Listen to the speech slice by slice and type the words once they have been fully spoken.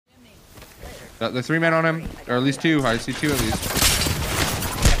There's 3 men on him, or at least 2. I see 2 at least.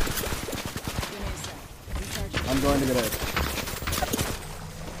 I'm going to get it.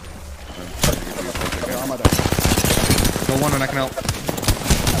 Okay, I'm dead. Kill 1 and I can help.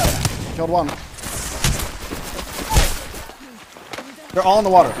 Killed 1. They're all in the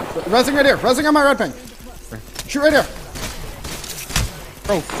water. Rezzing right here. Rezzing on my red ping. Shoot right here.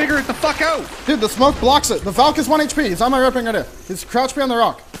 Bro, figure it the fuck out. Dude, the smoke blocks it. The Valk is 1 HP. He's on my red ping right here. He's crouched behind the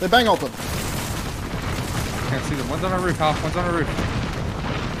rock. They bang ulted. Can't see them. One's on our roof, Hal. One's on our roof.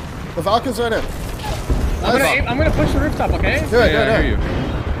 The Valk is right here. I'm gonna push the rooftop, okay? Do it, Yeah, I hear you.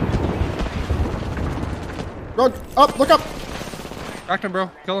 Go up, look up. Cracked him, bro.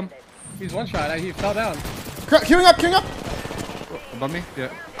 Kill him. He's one shot. He fell down. Queuing up, queuing up. Above me? Yeah.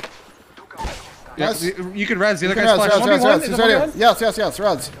 Nice. Yeah, you can res. The other Res, guy's flash. res. He's right here. Yes,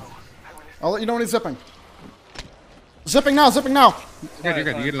 res. I'll let you know when he's zipping. Zipping now. You're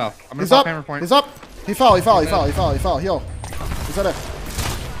good. You get it off. I'm gonna pop hammer point. He's up. He fell. Heal. He's right there.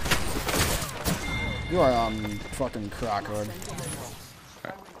 You are on fucking crack, Lord.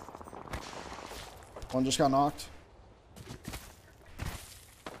 Okay. One just got knocked.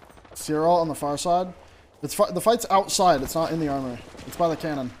 Cyril on the far side. The fight's outside. It's not in the armor. It's by the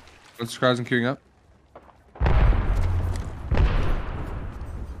cannon. Let's scries and queuing up.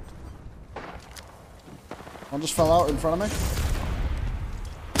 One just fell out in front of me.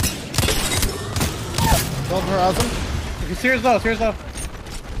 Killed Horizon. Sears low. He's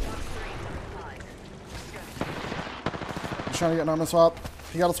trying to get an armor swap.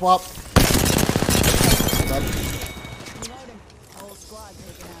 He got a swap. Dead.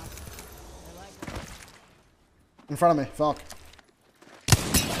 In front of me, Valk.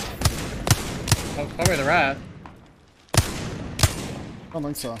 Oh, probably the rat. I don't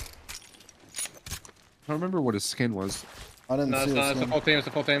think so. I don't remember what his skin was. I didn't see No, it's a full team. It's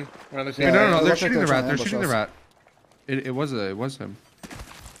a full team. No, Yeah, they're like shooting they're the rat. trying to They're shooting the ambush rat. It was him.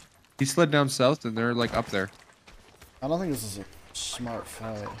 He slid down south and they're like up there. I don't think this is a smart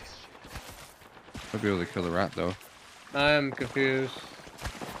fight. Might be able to kill the rat though. I'm confused.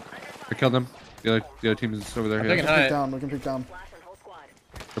 I killed him. The other team is over there. I'm Yeah. taking Peek height. down, we can peek down.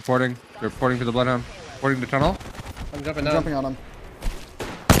 Reporting. They're reporting to the Bloodhound. Reporting to tunnel. I'm jumping I'm down. jumping on him.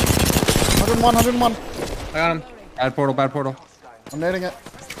 101. I got him. Bad portal. I'm nading it.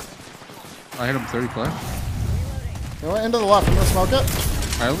 I hit him 30 plus. They went into the left. I'm gonna smoke it.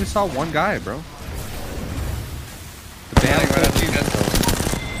 I only saw one guy, bro. Right at the end.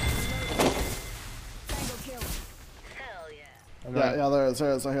 Yeah, there is.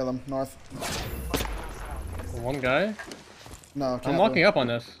 I hear them. North. One guy? No, can't I'm walking up on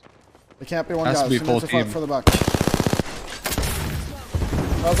this. It can't be one Has guy. to be So full needs to fight team. further back.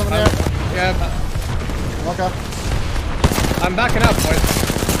 Res in there. Yeah, Okay. I'm backing up, boys.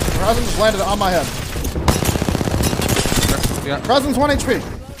 Horizon just landed on my head. Yeah. Horizon's 1 HP.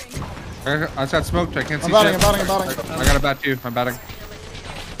 I just got smoked. I can't see I'm batting. shit. I'm batting. I got a bat too. I'm batting.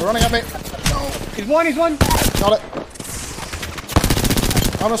 They're running at me. He's one. Got it.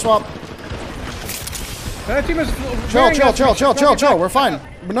 I'm gonna swap. The other team is Chill. We're fine.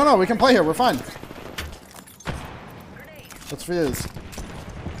 No, we can play here. We're fine. Let's fuse.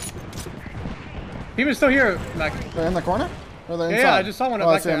 Team is still here, Mac. They're in the corner? Or they're inside? Yeah, I just saw one I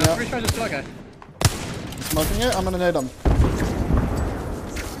back see there. him, I'm pretty sure I just saw a guy. Smoking it? I'm gonna nade them.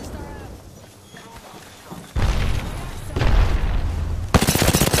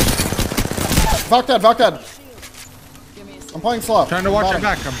 Valk dead. I'm playing slow. Trying to watch her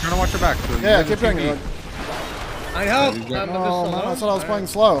back. So Yeah, keep doing it. I help. he's got- Oh, man, I said I was playing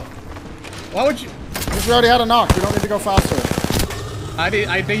slow. Why would you? Because we already had a knock. We don't need to go faster. I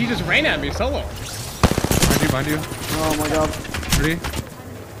think he just ran at me solo. Mind you. Oh my god. Ready?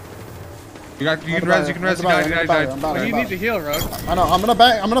 You can res. You I'm batting. You need to heal, Rogue. I know. I'm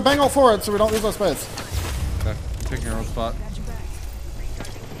gonna bang all forward so we don't lose our space. Okay. I'm taking your own spot.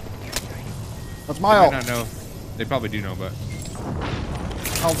 That's They my might ult. not know. They probably do know, but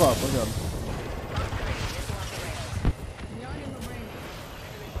Health up. We're good.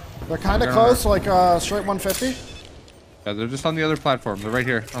 They're kind of They're close, like straight 150. yeah, they're just on the other platform. They're right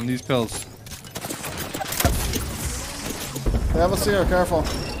here on these pills. They have a seer. Careful.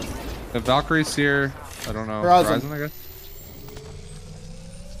 The Valkyrie, Seer. I don't know. Horizon. I guess.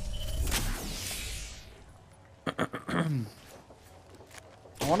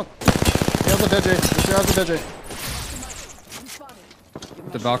 I want to. He has a digi. The seer has a digi.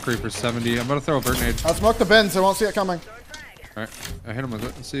 The Valkyrie for 70. I'm gonna throw a burn nade. I smoked the bins. They won't see it coming. Alright, I hit him with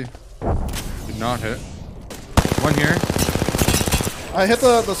it. Let's see. Did not hit. One here. I hit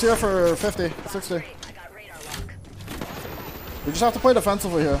the seer for 50, 60. We just have to play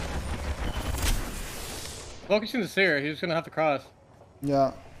defensively here. Focusing the seer. He's gonna have to cross.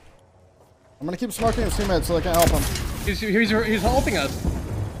 Yeah. I'm gonna keep smoking his teammates so they can't help him. He's helping us.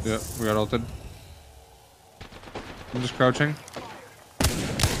 Yeah, we got ulted. I'm just crouching.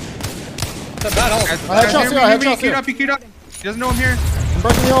 It's a bad ult. I had shots here, I had shots He queued here. up, he queued up. He doesn't know I'm here. I'm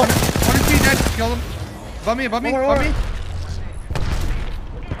breaking the ult. One is dead. Kill him. Above me, above me, above me.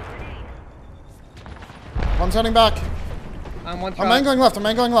 One's heading back. I'm one I'm shot. angling left, I'm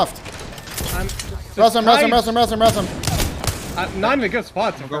angling left. I'm Res him, res him, res him, res him, res him. not in a good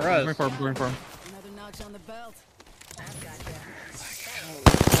spot for I'm going res. for him, I'm going for him. Another notch on the belt.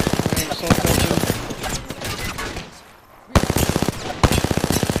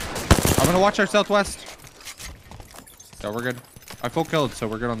 I'm gonna watch our southwest. Yeah, we're good. I full killed, so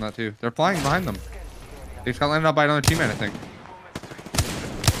we're good on that too. They're flying behind them. They just got landed on by another teammate, I think.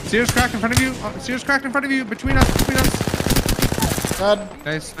 Seer's cracked in front of you. Seer's cracked in front of you. Between us, between us. Dead.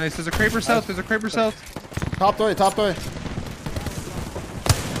 Nice, nice. There's a Kraber south. There's a Kraber south. Top three, top three.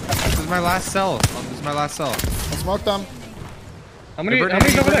 This is my last cell. Oh, this is my last cell. I smoked them. How many's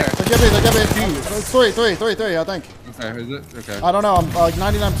over there? They give me two. It's three, I think. Okay, is it? Okay. I don't know, I'm like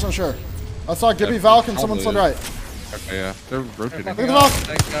 99% sure. I saw Gibby, Valk, and someone slid right. Okay, yeah. They're rotating. Look at the Valk.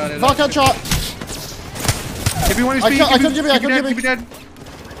 Thank God. Valk headshot. Gibby one is I killed Gibby, I killed dead, Gibby. Gibby dead.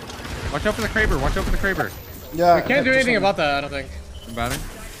 Watch out for the Kraber. Watch out for the Kraber. Yeah. We can't do anything about that, I don't think. I'm batting.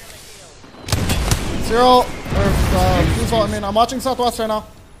 Zero. I'm watching Southwest right now.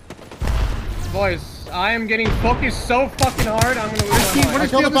 Boys, I am getting focused so fucking hard, I'm gonna lose my I mind.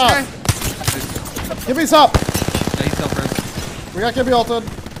 killed the this guy? path. Gibby's up. Yeah, he's self friends. We got Gibby ulted.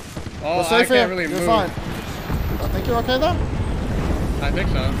 Oh, We're I safe here. can't really You're move. fine. I think you're okay though. I think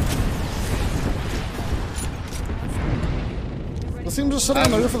so. The team just sitting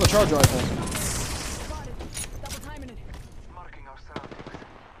on the roof of the charge rifle.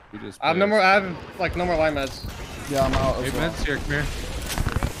 We just I have no more. I have like no more line meds. Yeah, I'm out Hey, as well. Vince, here, come here.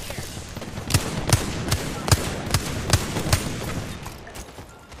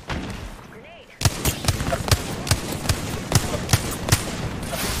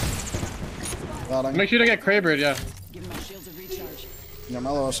 Batting. Make sure to get Krabered, yeah. Give my shields a recharge. Yeah, I'm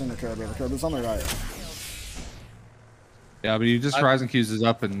LOSing the crib. The crib is on the right. Yeah, but you just Horizon Q's is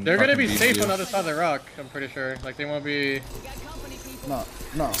up and They're gonna be fucking safe beat on the you. other side of the rock. I'm pretty sure. Like they won't be No,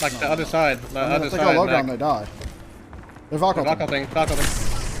 no. like no. the other side. The I mean, other if they go low side. ground, they die. They're Valk Valko ulting. thing. Valko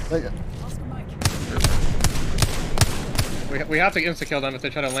thing. Take it. We have to insta kill them if they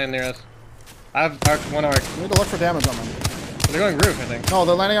try to land near us. I have arc, one arc. We need to look for damage on them. They're going roof, I think. No,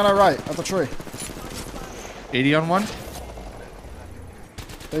 they're landing on our right, at the tree. 80 on one.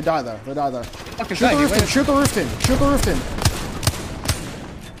 They die there. They die there. Fuck is Shoot that? the He roof team. landed- Shoot the roof team. Shoot the roof team.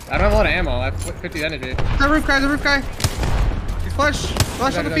 I don't have a lot of ammo. I have 50 energy. The roof guy, the roof guy. He's flush.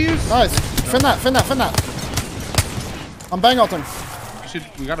 Flush on the fuse. Nice. Fin that. Fin that. Fin that. I'm bang ulting.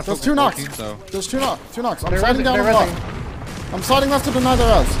 We gotta There's focus two knocks. 14, so. There's two knocks. Two knocks. I'm They're sliding resing, down on they're the resing. block. I'm sliding left to deny the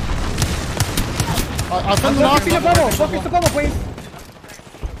res. I finned the knock. Focus the bubble! Focus the bubble, please!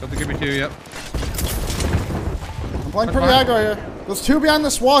 Got to give me two, yep. I'm playing pretty aggro here. There's two behind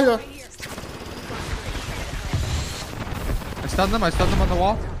this wall here. I stunned them on the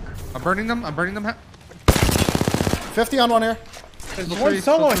wall. I'm burning them 50 on one here. There's Still one three,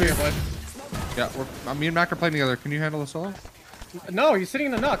 solo still here, three. bud. Yeah, me and Mac are playing together. Can you handle the solo? No, he's sitting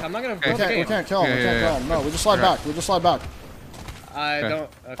in the knock. I'm not gonna Okay. go the We game. can't kill him. Yeah, We can't yeah, kill him. No, we just slide Alright. back. We just slide back. I Okay. don't. I Okay.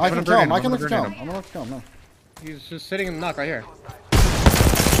 can gonna kill burn him. him. I can I'm look to kill gonna him. I'm gonna look to kill him. No. He's just sitting in the knock right here.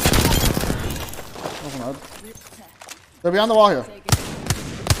 Nothing odd. They're behind the wall here.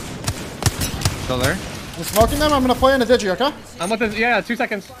 Still there? I'm smoking them. I'm gonna play in a digi, okay? I'm with this. Yeah, 2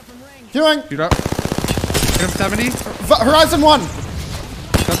 seconds. Queuing. Shoot up. Hit him 70. Horizon 1.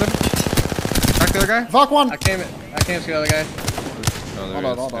 Stunned him. Back the other guy. Valk 1. I can't see the other guy. Oh, there Hold he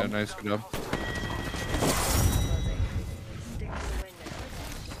on, is. hold Yeah, on. nice. Good job.